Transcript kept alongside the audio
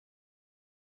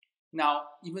Now,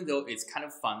 even though it's kind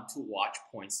of fun to watch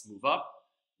points move up,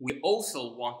 we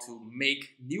also want to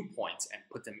make new points and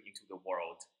put them into the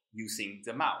world using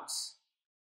the mouse.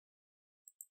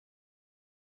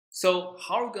 So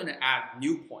how are we going to add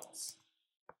new points?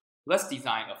 Let's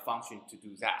design a function to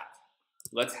do that.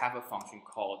 Let's have a function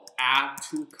called add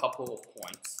to couple of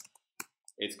points.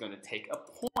 It's going to take a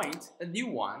point, a new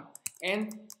one,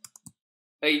 and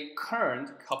a current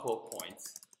couple of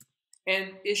points.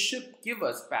 And it should give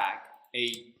us back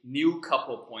a new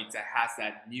couple of points that has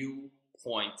that new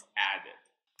point added.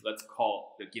 Let's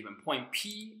call the given point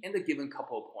P and the given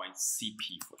couple of points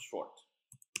CP for short.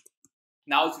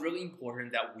 Now it's really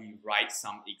important that we write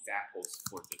some examples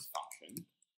for this function.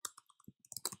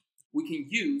 We can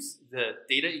use the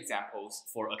data examples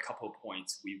for a couple of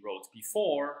points we wrote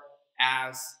before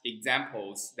as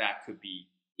examples that could be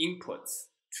inputs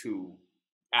to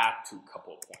add to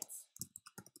couple of points.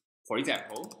 For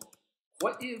example,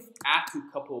 what if add to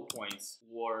couple of points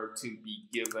were to be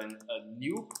given a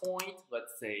new point?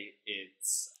 Let's say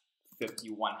it's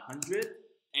 5100,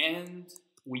 and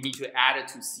we need to add it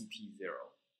to CP0.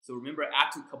 So remember,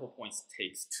 add to couple points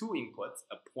takes two inputs,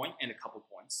 a point and a couple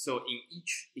points. So in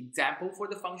each example for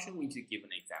the function, we need to give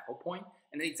an example point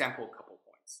and an example couple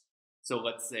points. So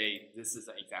let's say this is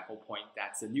an example point,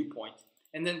 that's a new point.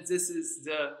 And then this is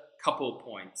the couple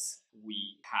points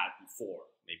we had before,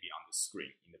 maybe on the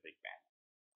screen in the Big Bang.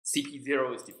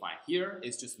 CP0 is defined here,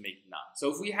 it's just make none.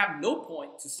 So if we have no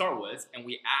point to start with and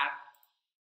we add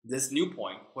this new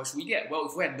point, what should we get? Well,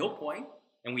 if we had no point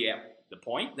and we have the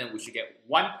point, then we should get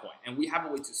 1 point. And we have a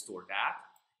way to store that.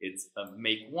 It's a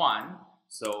make one.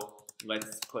 So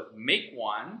let's put make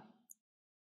one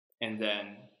and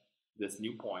then this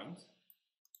new point.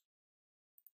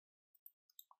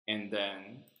 And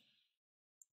then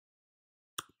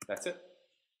that's it.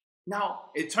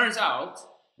 Now, it turns out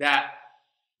that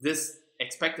this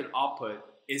expected output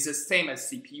is the same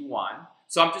as CP1.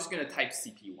 So I'm just going to type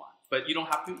CP1. But you don't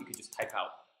have to. You can just type out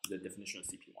the definition of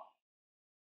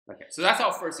CP1. Okay, so that's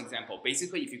our first example.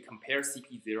 Basically, if you compare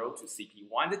CP0 to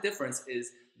CP1, the difference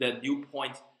is the new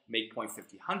point, make point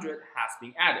 5000 has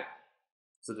been added.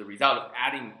 So the result of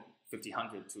adding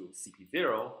 5000 to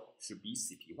CP0 should be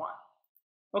CP1.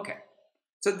 Okay,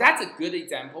 so that's a good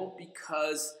example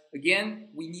because, again,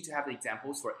 we need to have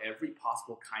examples for every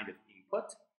possible kind of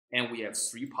input. And we have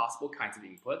 3 possible kinds of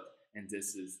input. And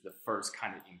this is the first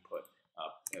kind of input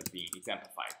being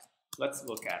exemplified. Let's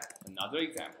look at another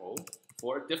example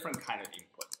for a different kind of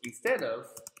input. Instead of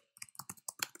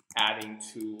adding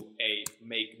to a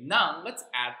make none, let's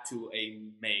add to a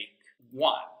make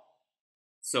one.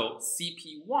 So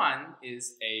CP1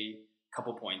 is a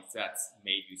couple points that's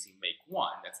made using make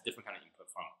one. That's a different kind of input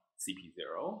from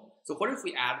CP0. So what if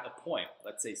we add a point,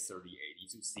 let's say 3080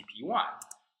 to CP1?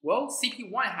 Well,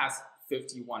 CP1 has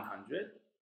 5100.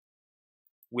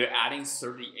 We're adding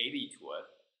 3080 to it.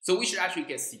 So we should actually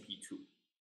get CP2.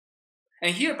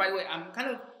 And here, by the way, I'm kind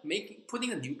of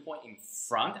putting a new point in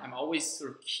front. I'm always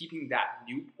sort of keeping that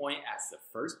new point as the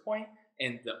first point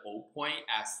and the old point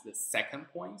as the second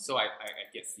point. So I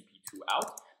get CP2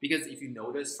 out. Because if you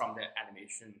notice from the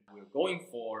animation we're going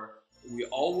for, we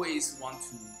always want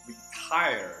to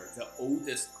retire the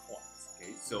oldest points.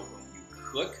 Okay? So when you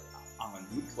click on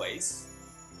a new place,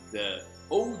 the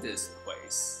oldest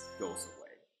place goes away.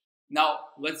 Now,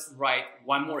 let's write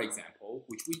one more example,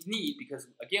 which we need because,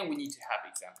 again, we need to have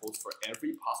examples for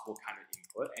every possible kind of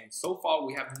input. And so far,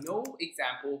 we have no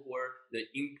example where the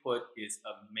input is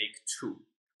a make 2.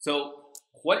 So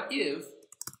what if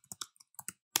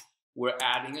we're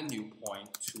adding a new point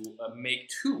to a make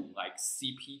 2, like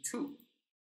CP2?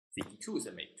 CP2 is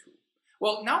a make 2.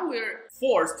 Well, now we're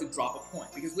forced to drop a point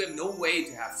because we have no way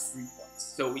to have 3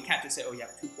 points. So we can't just say, oh, you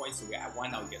have 2 points, so we add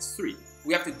 1, now we get 3.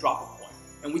 We have to drop a point.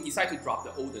 And we decide to drop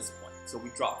the oldest point. So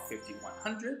we drop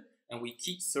 5100, and we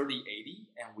keep 3080,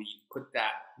 and we put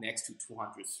that next to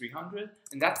 200, 300,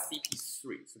 and that's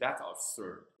CP3. So that's our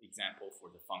third example for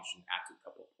the function add to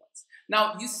couple of points.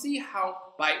 Now, you see how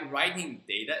by writing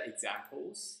data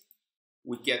examples,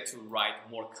 we get to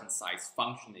write more concise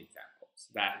function examples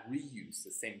that reuse the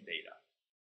same data.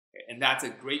 Okay? And that's a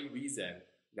great reason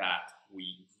that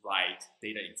we write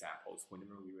data examples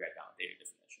whenever we write down data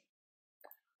definition.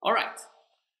 All right.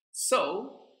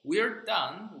 So we're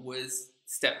done with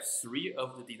step 3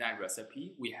 of the design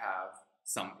recipe. We have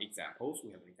some examples.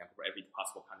 We have an example for every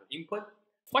possible kind of input.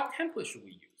 What template should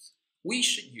we use? We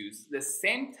should use the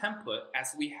same template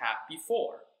as we had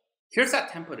before. Here's that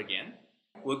template again.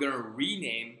 We're going to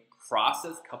rename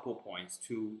process couple points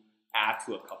to add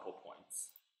to a couple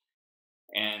points.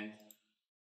 And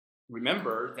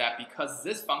remember that because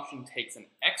this function takes an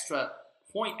extra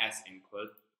point as input,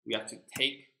 we have to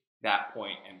take that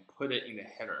point and put it in the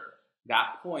header.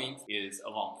 That point is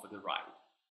along for the ride.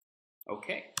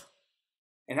 Okay.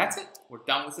 And that's it. We're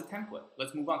done with the template.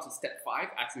 Let's move on to step 5,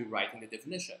 actually writing the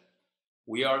definition.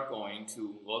 We are going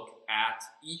to look at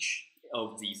each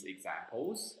of these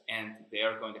examples, and they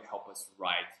are going to help us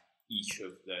write each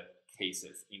of the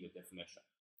cases in the definition.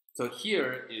 So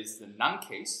here is the none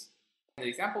case. The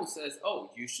example says,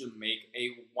 oh, you should make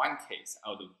a one case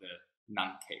out of the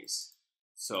none case.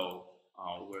 So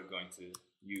we're going to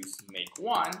use make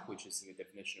one, which is in the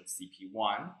definition of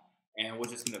CP1, and we're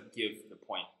just going to give the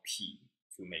point P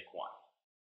to make one.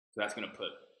 So that's going to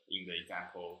put in the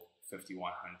example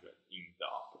 5100 in the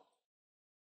output.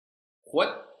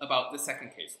 What about the second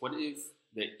case? What if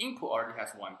the input already has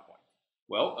 1 point?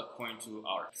 Well, according to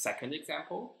our second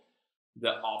example,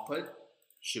 the output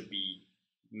should be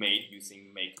made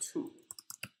using make2.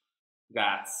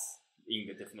 That's in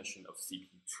the definition of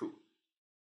CP2.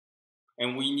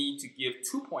 And we need to give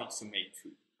 2 points to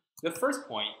make2. The first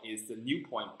point is the new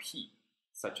point P,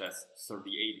 such as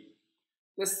 3080.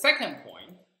 The second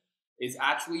point is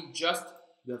actually just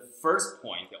the first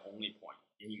point, the only point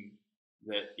in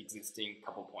the existing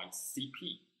couple points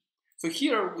CP. So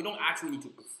here, we don't actually need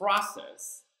to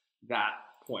process that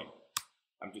point.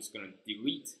 I'm just going to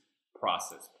delete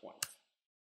process point.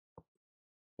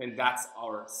 And that's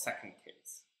our second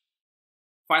case.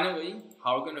 Finally,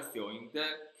 how are we going to fill in the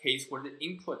case where the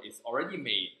input is already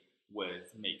made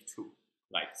with make2,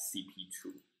 like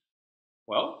CP2?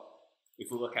 Well,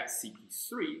 if we look at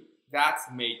CP3, that's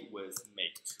made with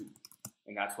make2.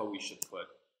 And that's what we should put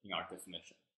in our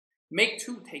definition.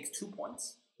 Make2 takes 2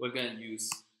 points. We're going to use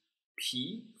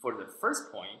P for the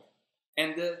first point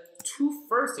and the 2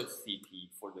 first of CP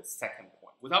for the second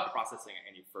point without processing it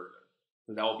any further.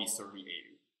 So that will be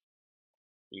 3080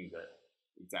 in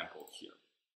the example here.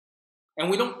 And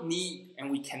we don't need,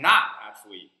 and we cannot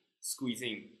actually squeeze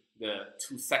in the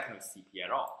 2 second of CP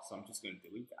at all. So I'm just going to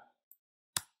delete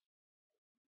that.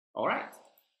 All right.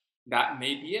 That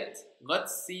may be it.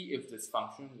 Let's see if this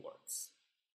function works.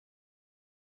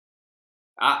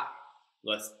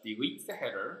 Let's delete the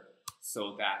header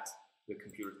so that the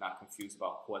computer is not confused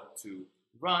about what to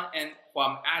run. And while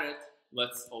I'm at it,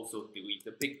 let's also delete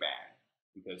the big bang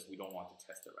because we don't want to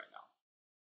test it right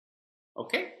now.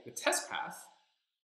 Okay, the test path